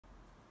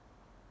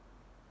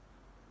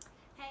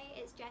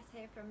it's Jess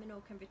here from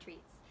Menorcan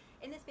Retreats.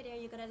 In this video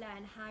you're going to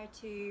learn how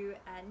to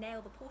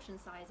nail the portion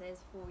sizes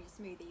for your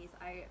smoothies.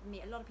 I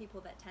meet a lot of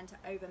people that tend to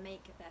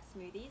overmake their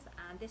smoothies,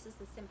 and this is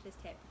the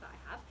simplest tip that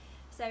I have.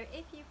 So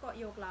if you've got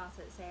your glass,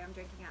 let's say I'm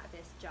drinking out of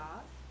this jar,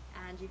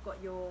 and you've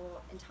got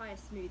your entire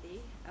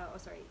smoothie,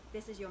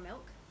 this is your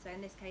milk, so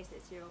in this case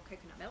it's your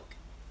coconut milk.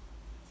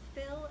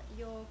 Fill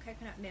your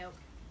coconut milk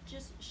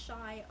just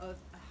shy of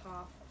a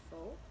half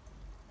full.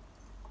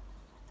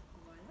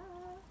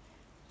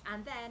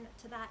 And then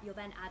to that you'll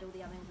then add all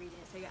the other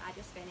ingredients. So you add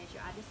your spinach,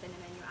 you add your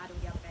cinnamon, you add all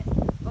the other bits.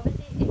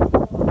 Obviously if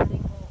you're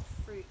adding more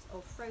fruits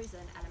or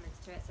frozen elements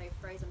to it, so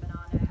frozen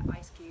banana,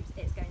 ice cubes,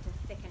 it's going to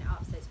thicken it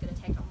up, so it's going to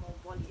take up more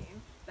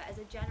volume. But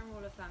as a general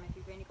rule of thumb, if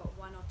you've only got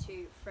one or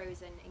two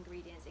frozen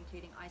ingredients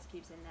including ice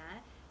cubes in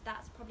there,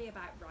 that's probably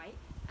about right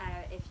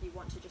if you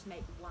want to just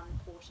make one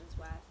portion's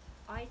worth.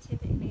 I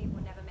typically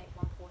will never make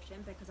one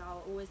portion because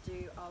I'll always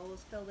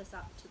fill this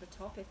up to the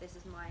top if this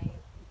is my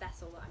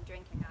vessel that I'm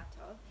drinking out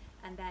of,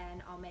 and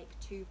then I'll make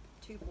two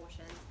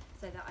portions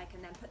so that I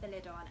can then put the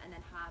lid on and then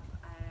have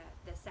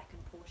the second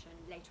portion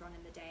later on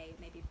in the day,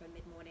 maybe for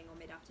mid-morning or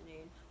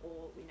mid-afternoon,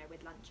 or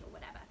with lunch or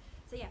whatever.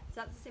 So yeah,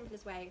 so that's the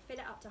simplest way. Fill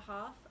it up to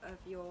half of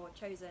your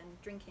chosen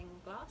drinking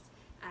glass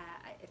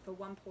for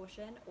one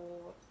portion,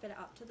 or fill it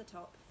up to the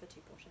top for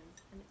two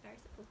portions, and it's very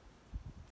simple.